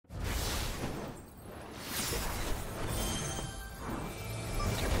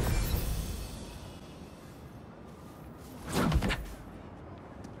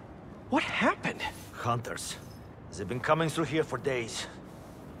hunters. They've been coming through here for days.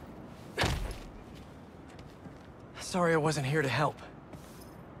 Sorry I wasn't here to help.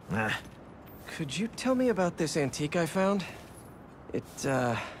 Nah. Could you tell me about this antique I found? It,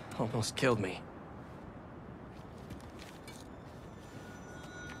 almost killed me.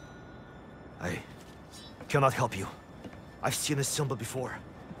 I cannot help you. I've seen this symbol before.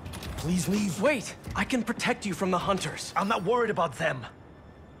 Please leave. Wait! I can protect you from the hunters. I'm not worried about them.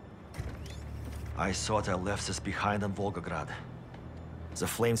 I thought I left this behind in Volgograd. The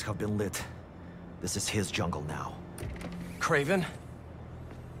flames have been lit. This is his jungle now. Kraven?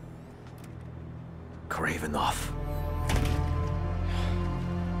 Kravenov.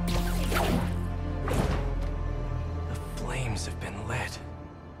 The flames have been lit.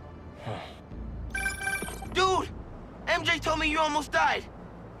 Dude! MJ told me you almost died.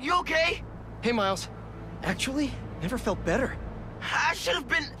 You okay? Hey, Miles. Actually, never felt better. I should have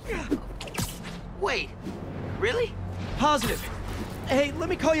been... Wait, really? Positive. Hey, let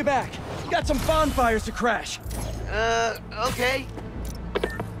me call you back. Got some bonfires to crash. Okay.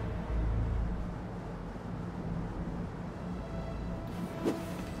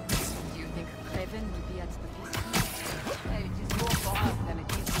 Do you think Kraven will be at the feast? It is more for us than it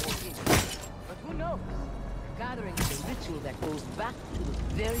is for him. But who knows? Gathering is a ritual that goes back to the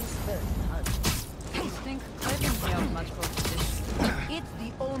very first hunt. Do you think Kraven cares much for this? It's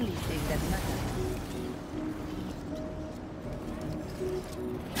the only thing that matters.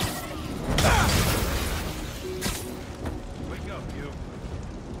 Wake up, you.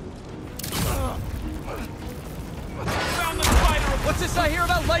 Found the spider! What's this I hear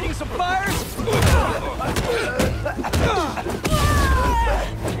about lighting some fires?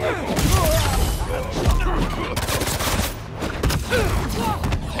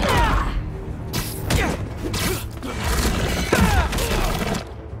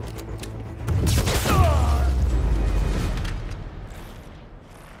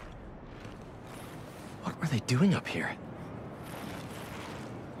 What were they doing up here?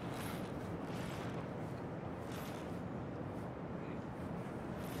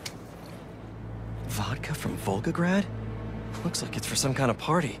 Vodka from Volgograd? Looks like it's for some kind of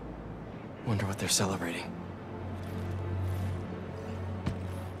party. Wonder what they're celebrating.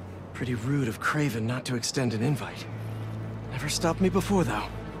 Pretty rude of Kraven not to extend an invite. Never stopped me before, though.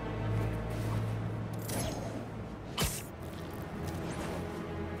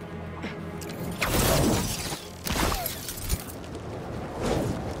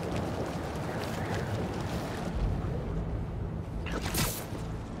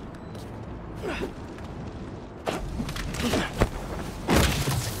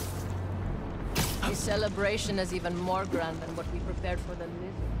 The celebration is even more grand than what we prepared for the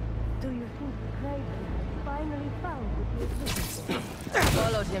lizard. Do you think Kraven has finally found what he is looking for?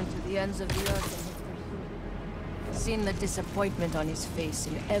 Followed him to the ends of the earth in his pursuit. Seen the disappointment on his face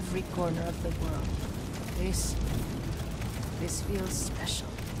in every corner of the world. This feels special.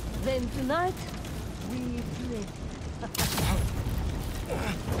 Then tonight, we play.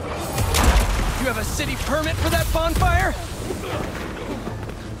 You have a city permit for that bonfire?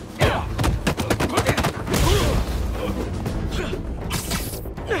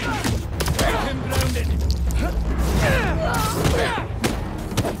 Him grounded.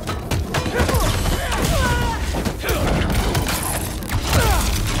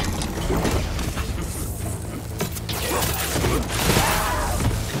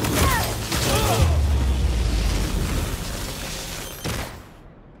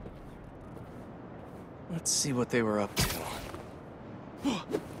 Let's see what they were up to.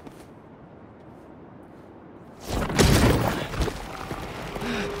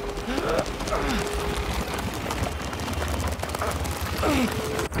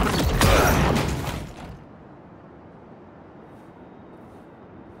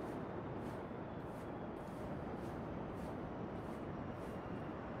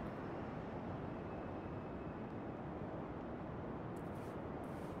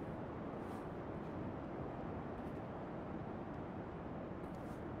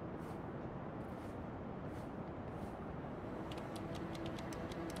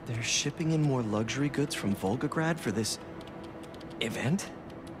 They're shipping in more luxury goods from Volgograd for this event?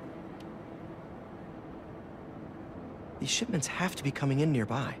 These shipments have to be coming in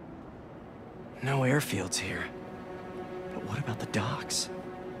nearby. No airfields here. But what about the docks?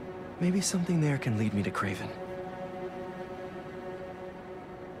 Maybe something there can lead me to Kraven.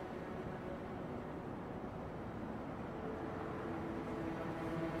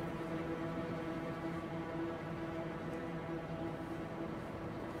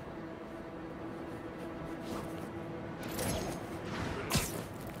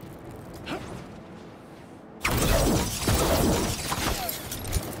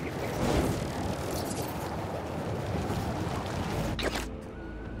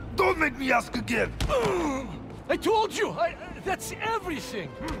 me ask again. I told you! That's everything!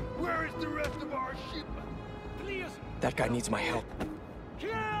 Where is the rest of our shipment? Please! That guy needs my help.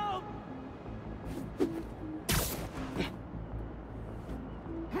 Help!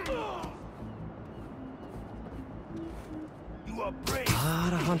 You are brave. A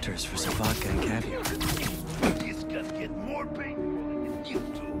lot of hunters for some vodka and caviar. This can get more painful than it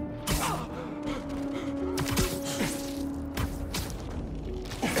used to.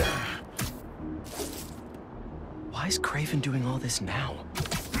 Why is Craven doing all this now?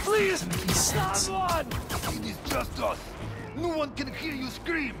 Please! Doesn't make any sense. Someone! It is just us. No one can hear you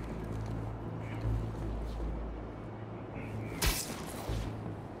scream.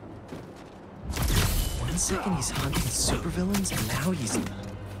 One second he's hunting supervillains, and now he's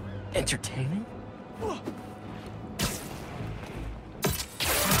entertaining?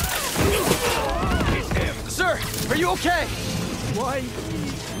 Sir, are you okay? Why?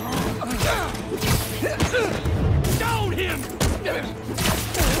 Down him!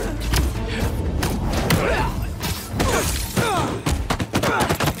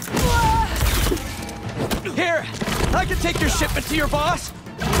 Here, I can take your shipment to your boss.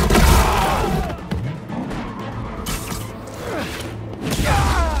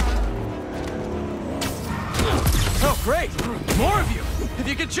 Oh, great! More of you! If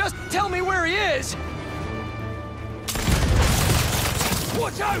you could just tell me where he is!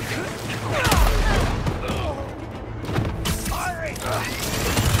 Watch out!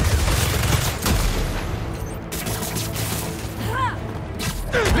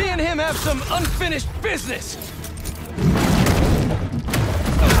 Me and him have some unfinished business!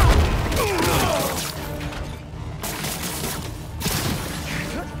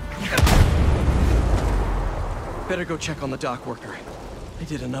 Better go check on the dock worker. They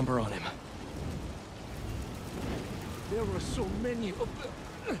did a number on him. There were so many of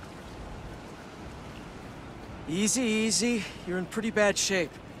them. Easy, easy. You're in pretty bad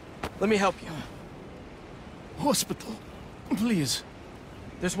shape. Let me help you. Hospital, please.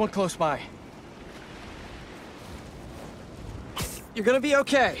 There's one close by. You're gonna be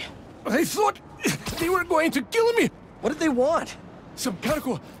okay. I thought they were going to kill me. What did they want? Some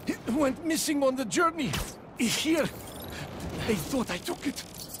cargo went missing on the journey. Here. They thought I took it.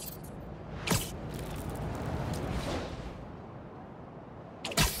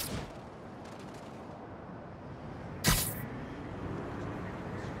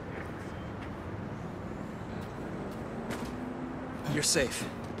 You're safe.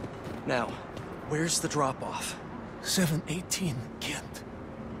 Now, where's the drop-off? 718 Kent.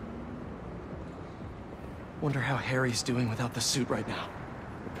 Wonder how Harry's doing without the suit right now.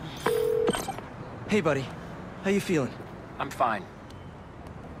 Hey, buddy. How you feeling? I'm fine.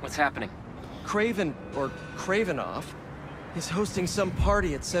 What's happening? Craven, or Cravenoff, is hosting some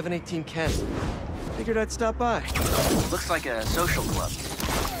party at 718 Kent. Figured I'd stop by. Looks like a social club.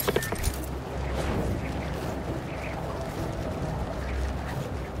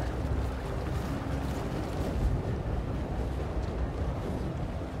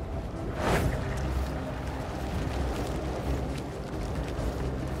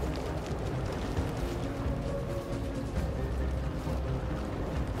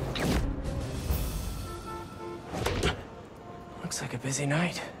 Looks like a busy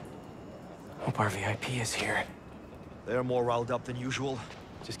night. Hope our VIP is here. They're more riled up than usual.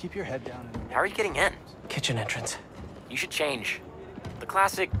 Just keep your head down. How are you getting in? Kitchen entrance. You should change. The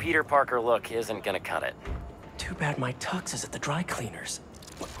classic Peter Parker look isn't gonna cut it. Too bad my tux is at the dry cleaners.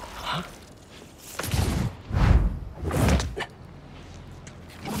 Huh?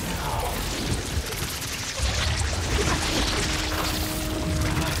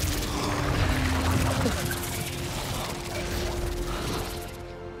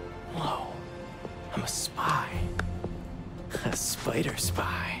 Whoa. I'm a spy. A spider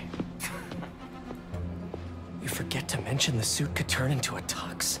spy. You forget to mention the suit could turn into a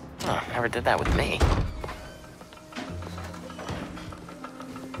tux. Oh, never did that with me.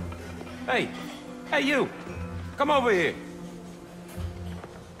 Hey! Hey, you! Come over here!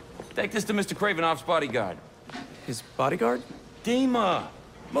 Take this to Mr. Cravenoff's bodyguard. His bodyguard? Dima!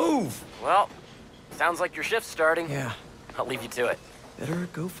 Move! Well, sounds like your shift's starting. Yeah. I'll leave you to it. Better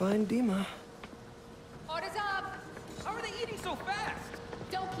go find Dima. Orders up! How are they eating so fast?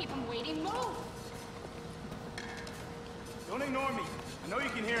 Don't keep them waiting, move! Don't ignore me. I know you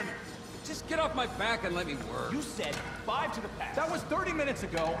can hear me. Just get off my back and let me work. You said 5 to the pass. That was 30 minutes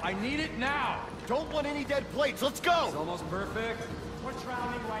ago. I need it now. Don't want any dead plates. Let's go. It's almost perfect. We're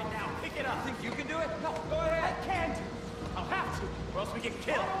drowning right now. Pick it up. Think you can do it? No, go ahead. I can't. I'll have to, or else we get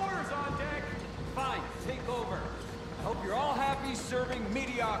killed. Orders on deck. Fine, take over. I hope you're all happy serving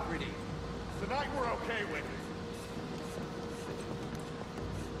mediocrity. Tonight we're okay with.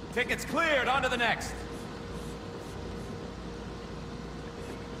 Tickets cleared, on to the next.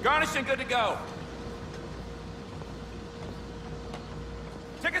 Garnishing good to go.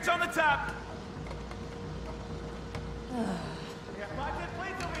 Tickets on the top. We got 5 dead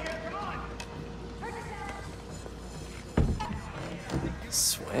planes over here, come on!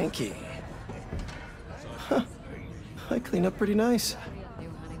 Swanky. Huh. I clean up pretty nice.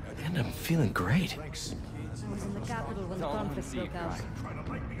 And I'm feeling great. I was in the capital when the conflict broke out.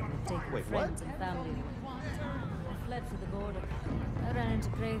 I've taken friends and family. I fled for the border. I ran into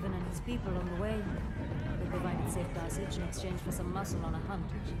Craven and his people on the way. They provided safe passage in exchange for some muscle on a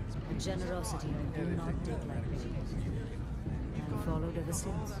hunt. A generosity I do not take lightly. I've followed ever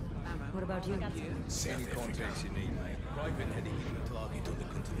since. What about you? Same contacts you need, mate. Raven heading into a target on the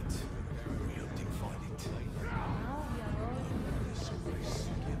continent. We hope to find it.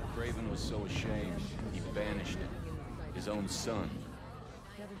 Craven was so ashamed, he banished him. His own son.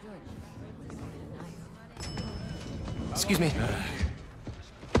 Excuse me.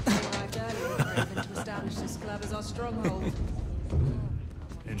 Arrived early in Craven to establish this club as our stronghold.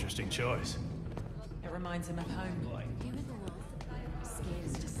 Interesting choice. It reminds him of home.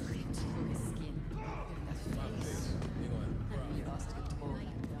 Scares just slipped through his skin. The face. And we lost it all.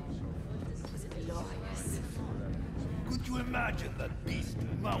 It was glorious. Could you imagine that beast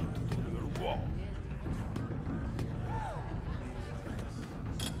mounted on your wall?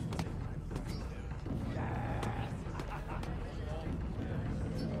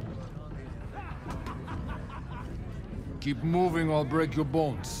 Keep moving or I'll break your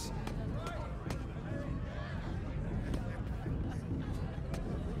bones.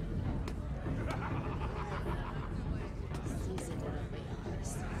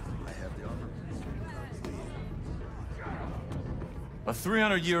 A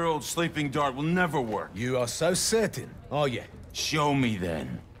 300-year-old sleeping dart will never work. You are so certain, are you? Show me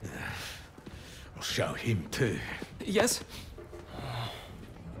then. I'll show him too. Yes?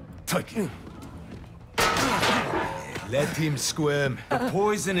 Take him. Let him squirm. The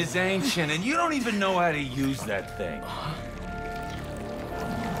poison is ancient, and you don't even know how to use that thing.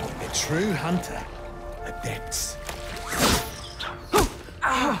 A true hunter. Adepts.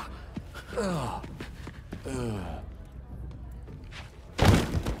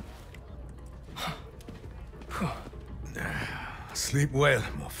 Sleep well,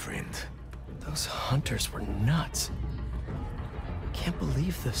 my friend. Those hunters were nuts. Can't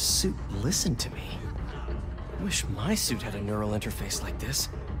believe the suit listened to me. Wish my suit had a neural interface like this.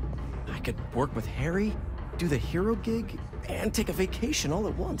 I could work with Harry, do the hero gig, and take a vacation all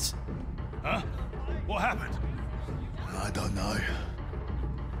at once. Huh? What happened? I don't know.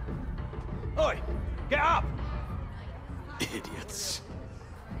 Oi! Get up! Idiots.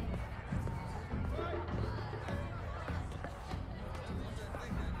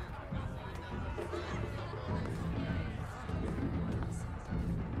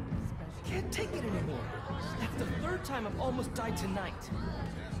 Can't take it anymore. That's the third time I've almost died tonight.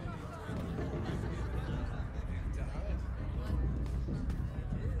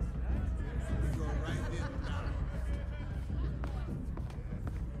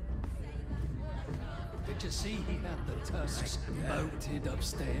 Did you see he had the tusks mounted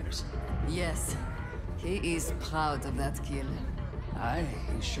upstairs? Yes, he is proud of that kill. Aye,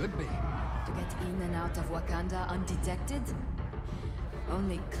 he should be. To get in and out of Wakanda undetected?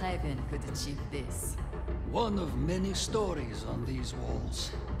 Only Craven could achieve this. One of many stories on these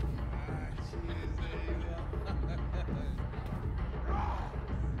walls.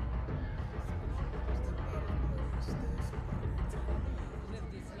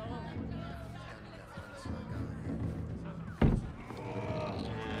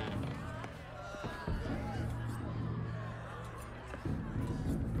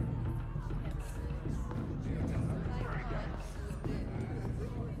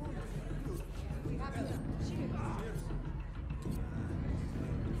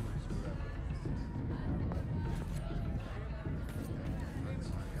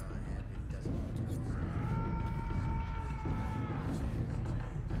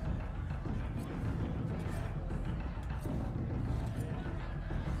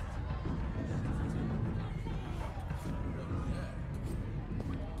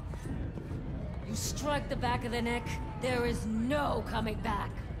 You strike the back of the neck, there is no coming back.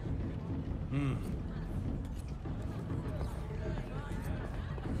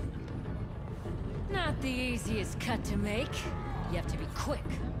 Not the easiest cut to make. You have to be quick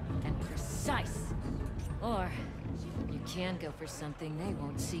and precise. Or you can go for something they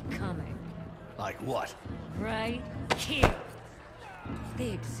won't see coming. Like what? Right here.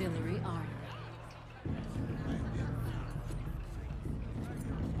 The axillary artery.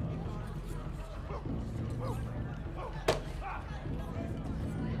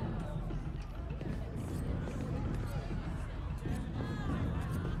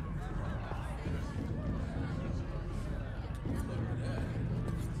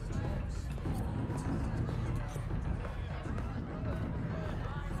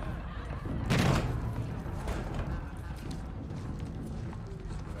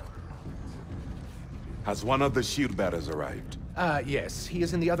 Has one of the shield bearers arrived? Yes. He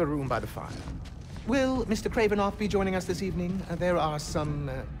is in the other room by the fire. Will Mr. Kravinoff be joining us this evening? There are some...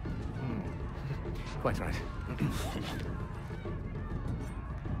 Quite right.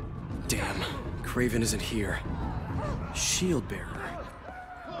 Damn, Craven isn't here. Shield bearer.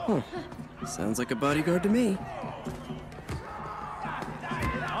 Huh. Sounds like a bodyguard to me.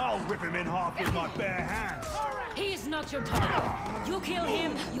 I'll rip him in half with my bare hands. He's not your target. You kill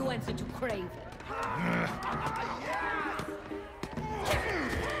him, you answer to Craven.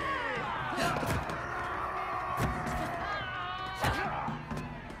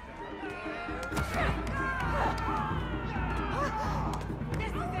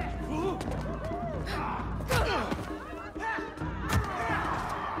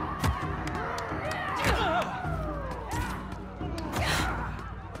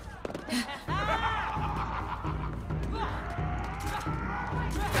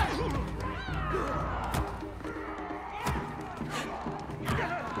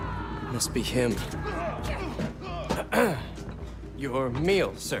 Must be him. Your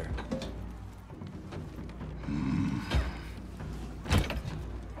meal, sir.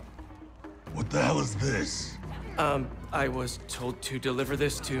 What the hell is this? I was told to deliver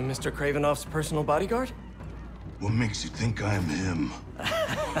this to Mr. Kravinoff's personal bodyguard? What makes you think I'm him?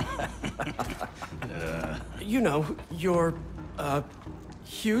 You know, you're,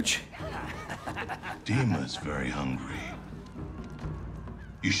 huge. Dima's very hungry.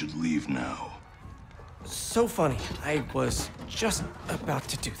 You should leave now. So funny. I was just about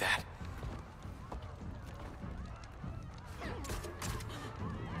to do that.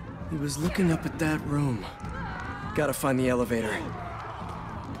 He was looking up at that room. Gotta find the elevator.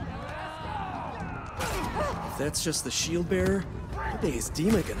 If that's just the shield bearer, how big is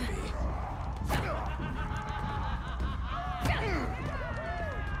Dima gonna be?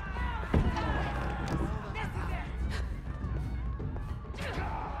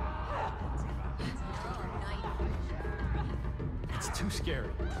 It's too scary.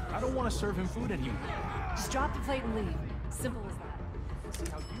 I don't want to serve him food anymore. Just drop the plate and leave. Simple as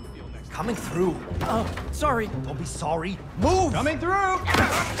that. Coming through. Oh, sorry. Don't be sorry. Move! Coming through!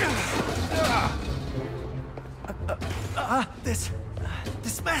 This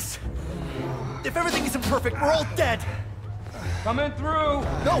mess. If everything isn't perfect, we're all dead. Coming through!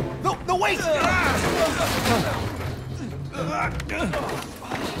 No, wait!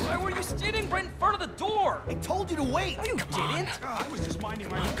 Why were you standing right in front of the door? I told you to wait. You didn't. I was just minding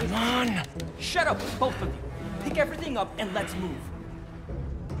my own Come on! Shut up, both of you. Pick everything up and let's move.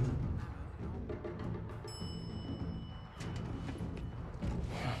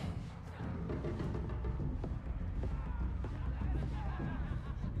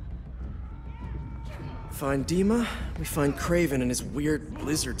 Find Dima, we find Craven and his weird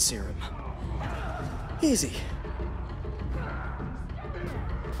blizzard serum. Easy.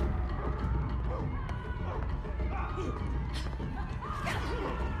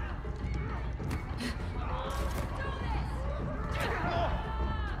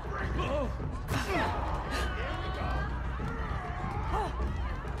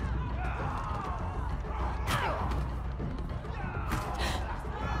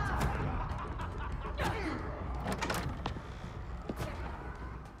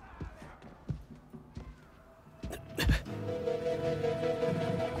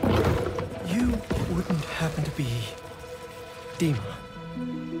 Happen to be Dima.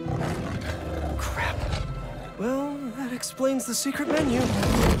 Crap. Well, that explains the secret menu.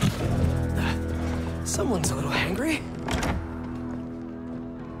 Someone's a little hangry.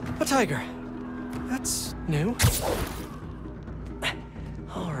 A tiger. That's new.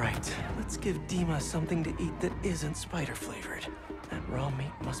 All right, let's give Dima something to eat that isn't spider flavored. That raw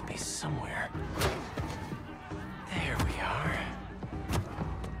meat must be somewhere. There we are.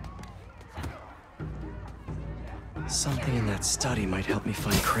 Something in that study might help me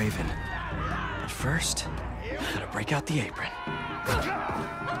find Craven. But first, I gotta break out the apron.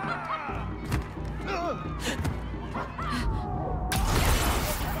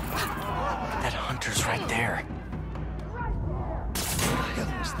 That hunter's right there. What the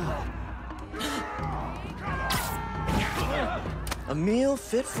hell was that? A meal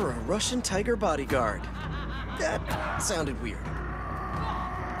fit for a Russian tiger bodyguard. That sounded weird.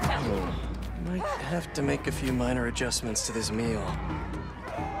 Might have to make a few minor adjustments to this meal.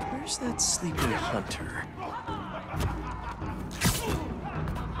 Where's that sleeping hunter?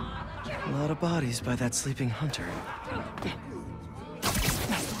 A lot of bodies by that sleeping hunter.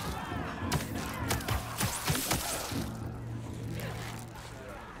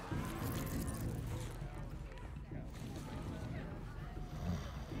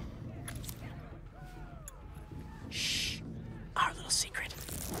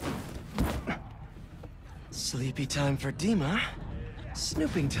 Sleepy time for Dima,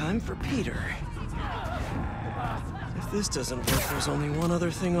 snooping time for Peter. If this doesn't work, there's only one other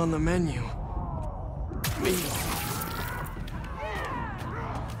thing on the menu. Me.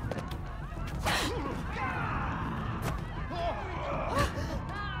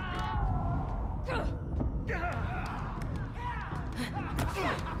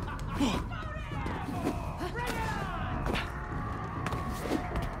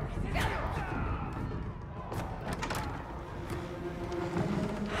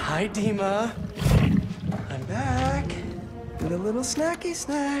 Hi, Dima. I'm back with a little snacky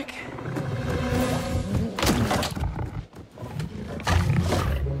snack.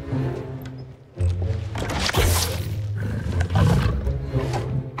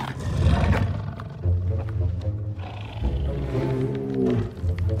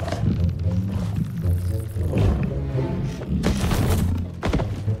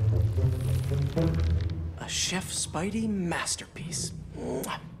 A Chef Spidey masterpiece.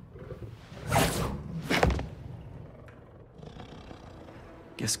 Mwah.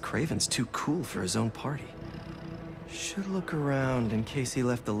 Guess Craven's too cool for his own party. Should look around in case he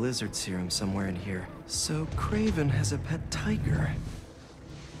left the lizard serum somewhere in here. So Craven has a pet tiger.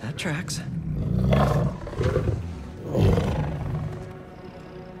 That tracks.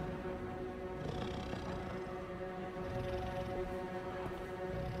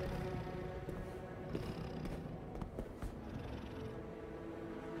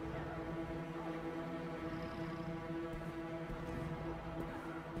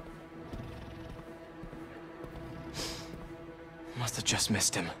 Must have just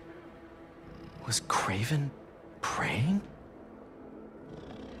missed him. Was Craven praying?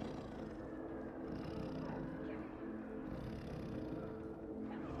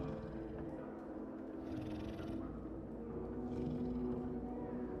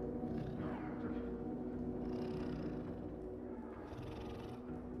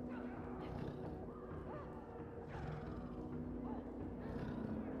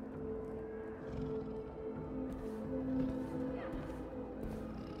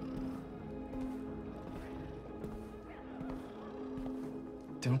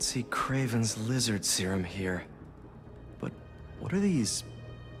 Don't see Craven's lizard serum here. But what are these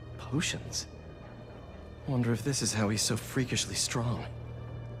potions? Wonder if this is how he's so freakishly strong.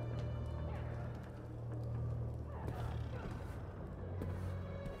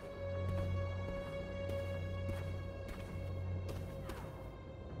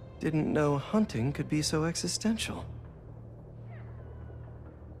 Didn't know hunting could be so existential.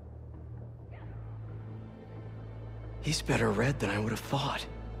 He's better read than I would have thought.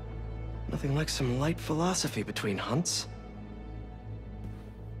 Nothing like some light philosophy between hunts.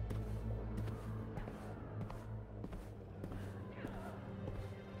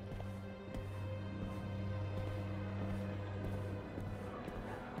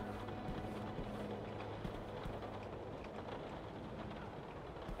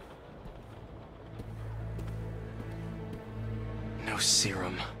 No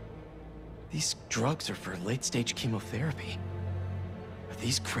serum. These drugs are for late-stage chemotherapy. Are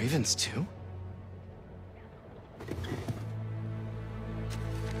these Craven's too?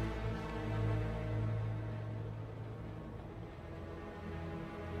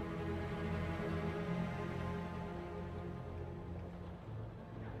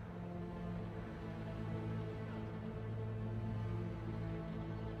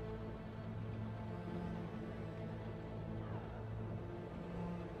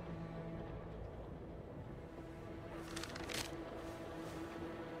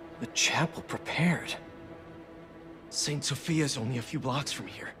 The chapel prepared. St. Sophia's only a few blocks from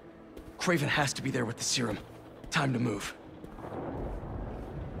here. Craven has to be there with the serum. Time to move.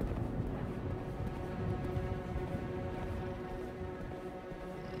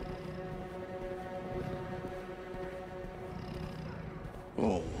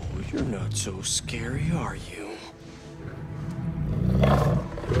 Oh, you're not so scary, are you?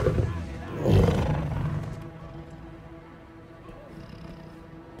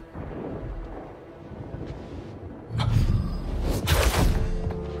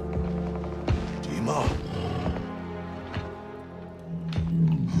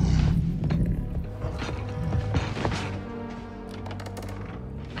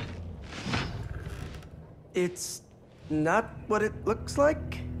 It's not what it looks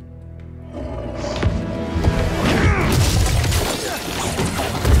like?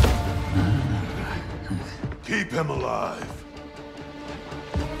 Keep him alive.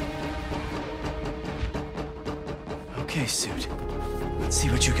 Okay, Suit. Let's see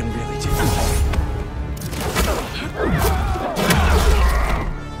what you can really do.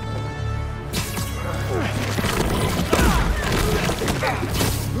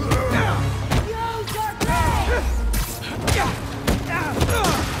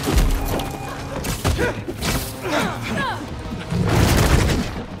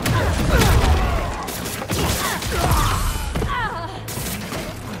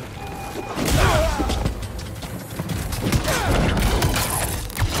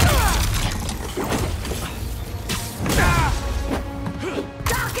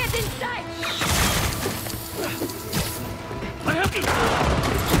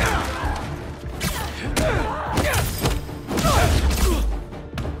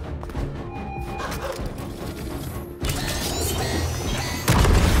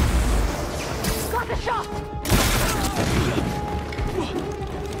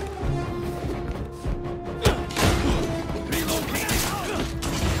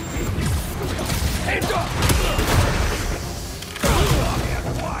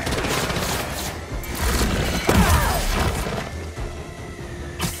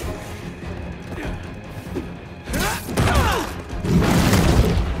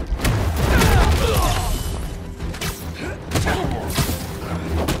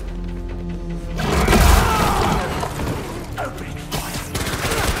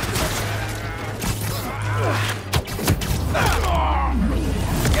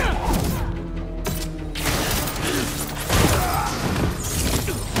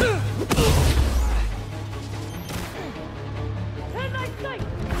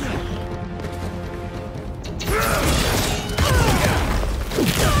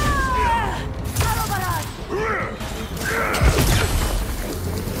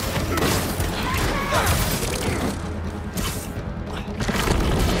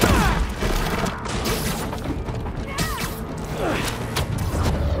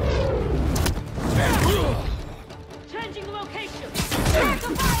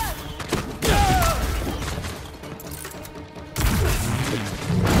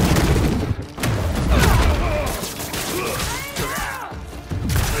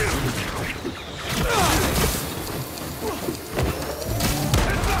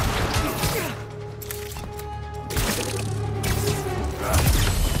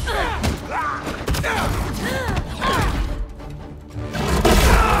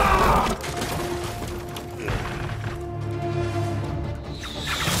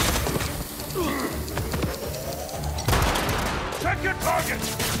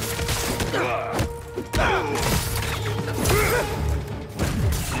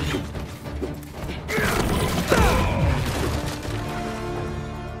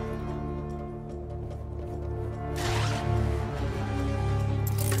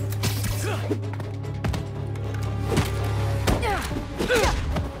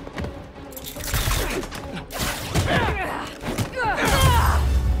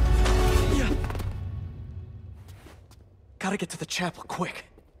 Gotta get to the chapel, quick.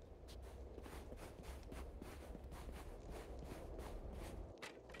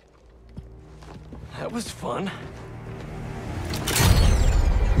 That was fun.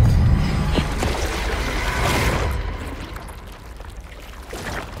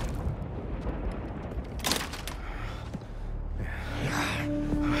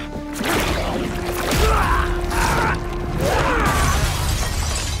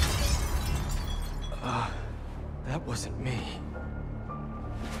 That wasn't me.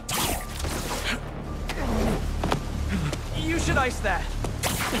 You should ice that.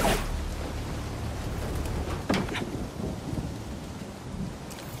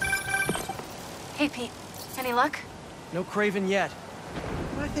 Hey, Pete. Any luck? No Craven yet.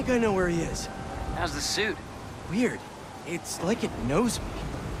 But I think I know where he is. How's the suit? Weird. It's like it knows me.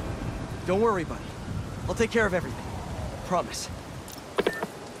 Don't worry, buddy. I'll take care of everything. Promise.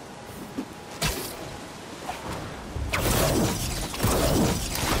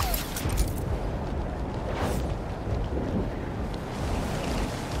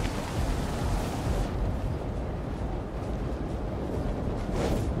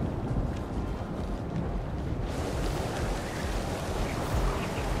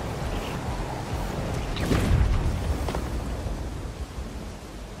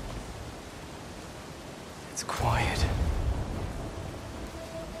 It's quiet.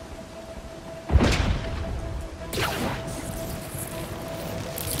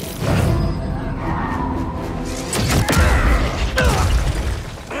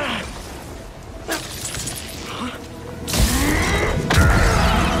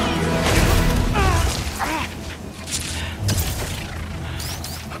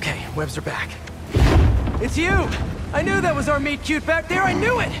 Webs are back. It's you! I knew that was our meet cute back there, I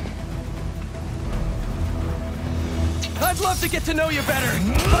knew it! I'd love to get to know you better,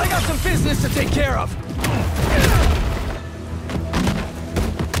 but I got some business to take care of.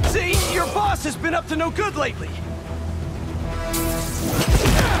 See, your boss has been up to no good lately.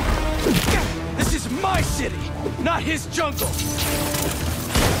 This is my city, not his jungle.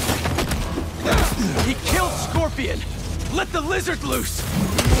 He killed Scorpion. Let the lizard loose.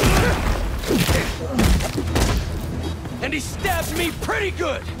 And he stabbed me pretty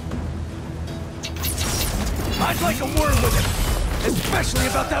good. I'd like a word with him, especially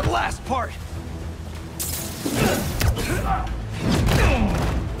about that last part.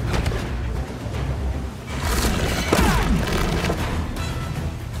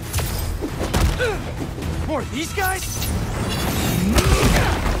 More of these guys?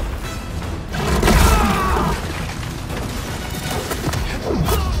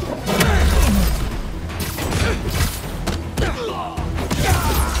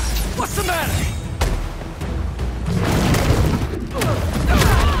 What's the matter?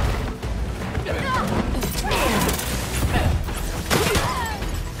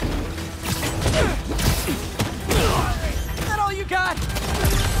 Is that all you got?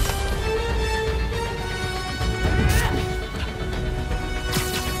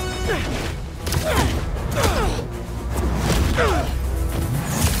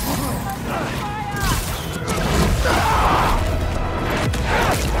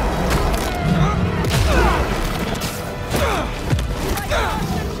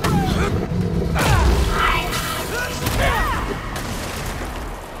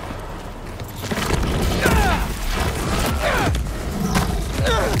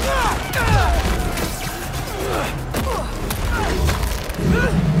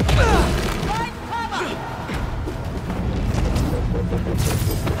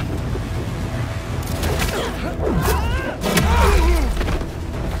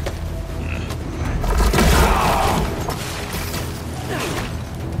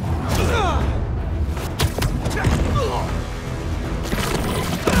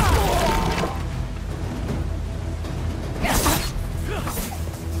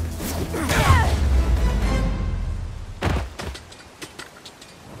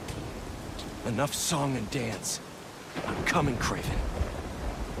 Enough song and dance. I'm coming, Kraven.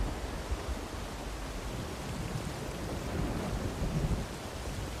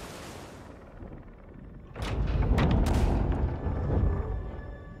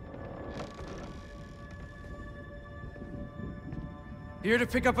 Here to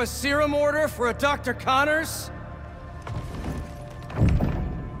pick up a serum order for a Dr. Connors?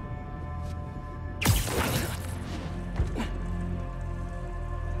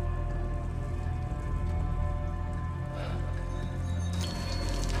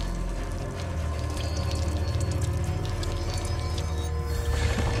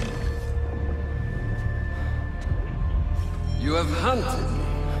 You have hunted me.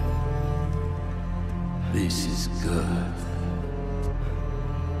 This is good.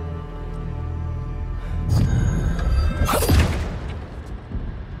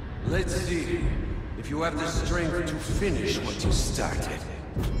 Let's see if you have the strength to finish what you started.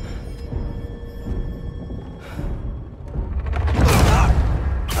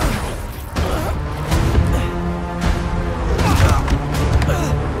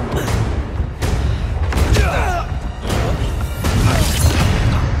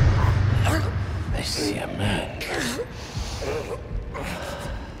 I see a man.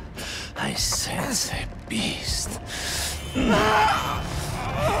 I sense a beast.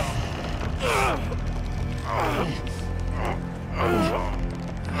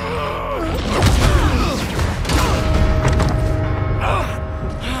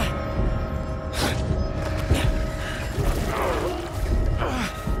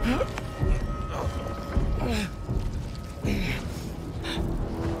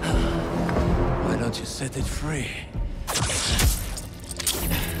 Why don't you set it free?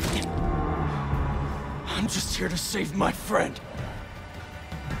 I'm just here to save my friend.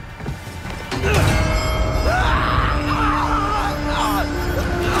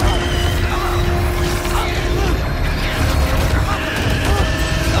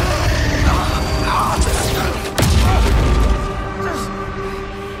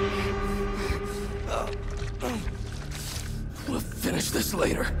 We'll finish this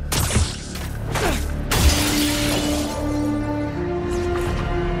later.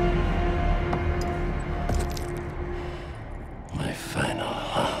 My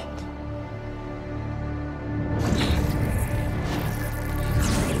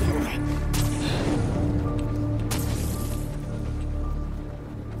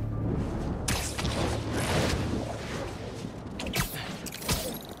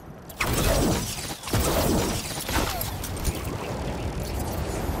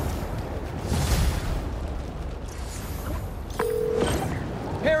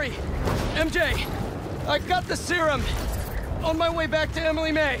MJ! I got the serum! On my way back to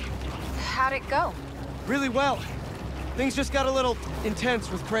Emily May! How'd it go? Really well. Things just got a little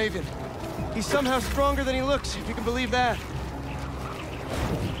intense with Craven. He's somehow stronger than he looks, if you can believe that.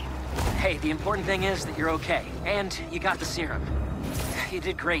 Hey, the important thing is that you're okay, and you got the serum. You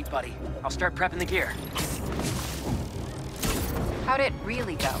did great, buddy. I'll start prepping the gear. How'd it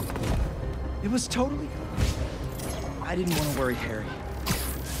really go? It was totally... I didn't want to worry Harry.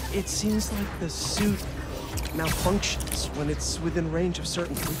 It seems like the suit malfunctions when it's within range of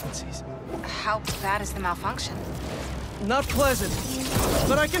certain frequencies. How bad is the malfunction? Not pleasant,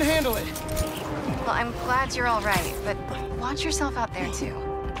 but I can handle it. Well, I'm glad you're all right, but watch yourself out there, too.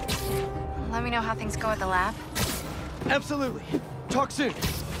 Let me know how things go at the lab. Absolutely. Talk soon.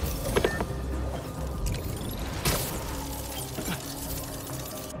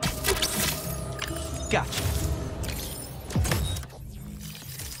 Gotcha.